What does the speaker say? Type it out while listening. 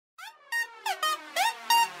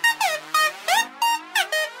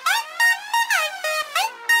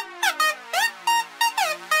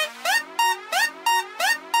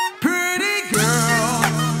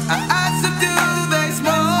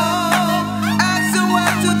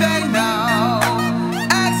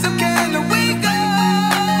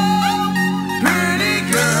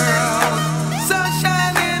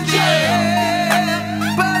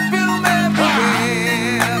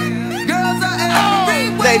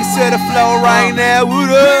ladies to the floor right now. What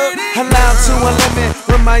up? Allow to a limit,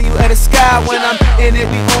 remind you of the sky when I'm in it.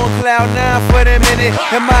 We on cloud 9 for the minute.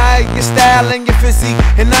 Admire your style and your physique,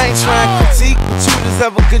 and I ain't trying to critique, but you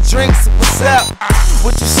deserve a good drink. So what's up?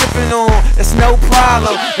 What you sipping on? That's no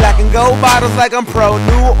problem. Black and gold bottles like I'm pro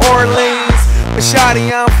New Orleans. But shawty,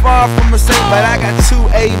 I'm far from a saint, but I got 2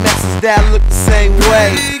 Amexes that look the same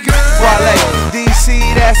way. Wale, DC,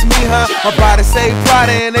 that's me, huh? My body say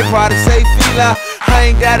Prada and they probably say Fila. I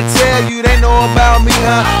ain't gotta tell you, they know about me,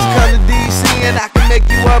 huh? So come to DC and I can make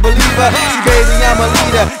you a believer. See, baby, I'm a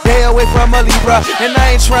leader, stay away from a Libra, and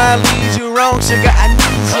I ain't trying to lead you wrong, sugar, I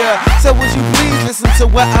need ya. So would you please listen to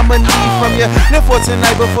what I'ma need from you? Live for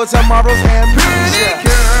tonight before tomorrow's amnesia.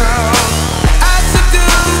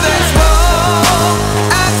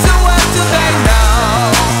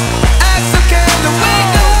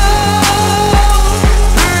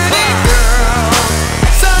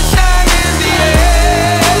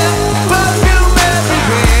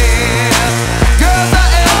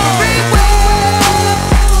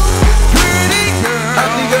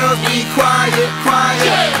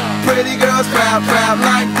 Pretty girls proud, proud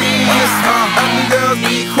like this. Ugly girls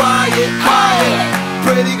be quiet, quiet.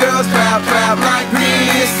 Pretty girls proud, proud like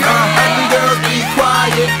this. Ugly girls be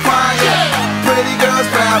quiet, quiet. Pretty girls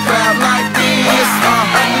proud, proud like this.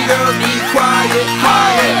 Ugly girls be quiet,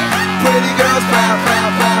 quiet. Pretty girls proud,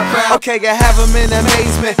 proud, proud, proud. Okay, I have them in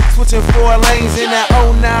amazement, switching 4 lanes in that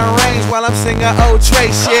 09 range while I'm singing old Trey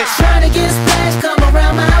shit. Trying to get splashed, come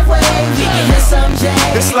around my way. You can hit some J.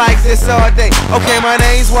 It's like this all day. Okay, my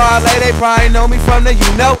name's Wale, they probably know me from the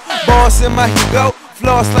Boss in my Hugo,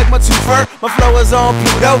 floss like my two-fur. My flow is on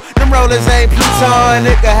Pluto, them rollers ain't Pluton.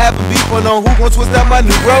 Nigga having beef on who gon' twist up my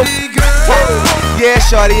new road. Yeah,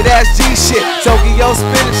 shorty, that's G shit. Tokyo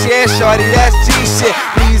spinach, yeah, shorty, that's G shit.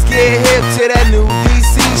 Please get hip to that new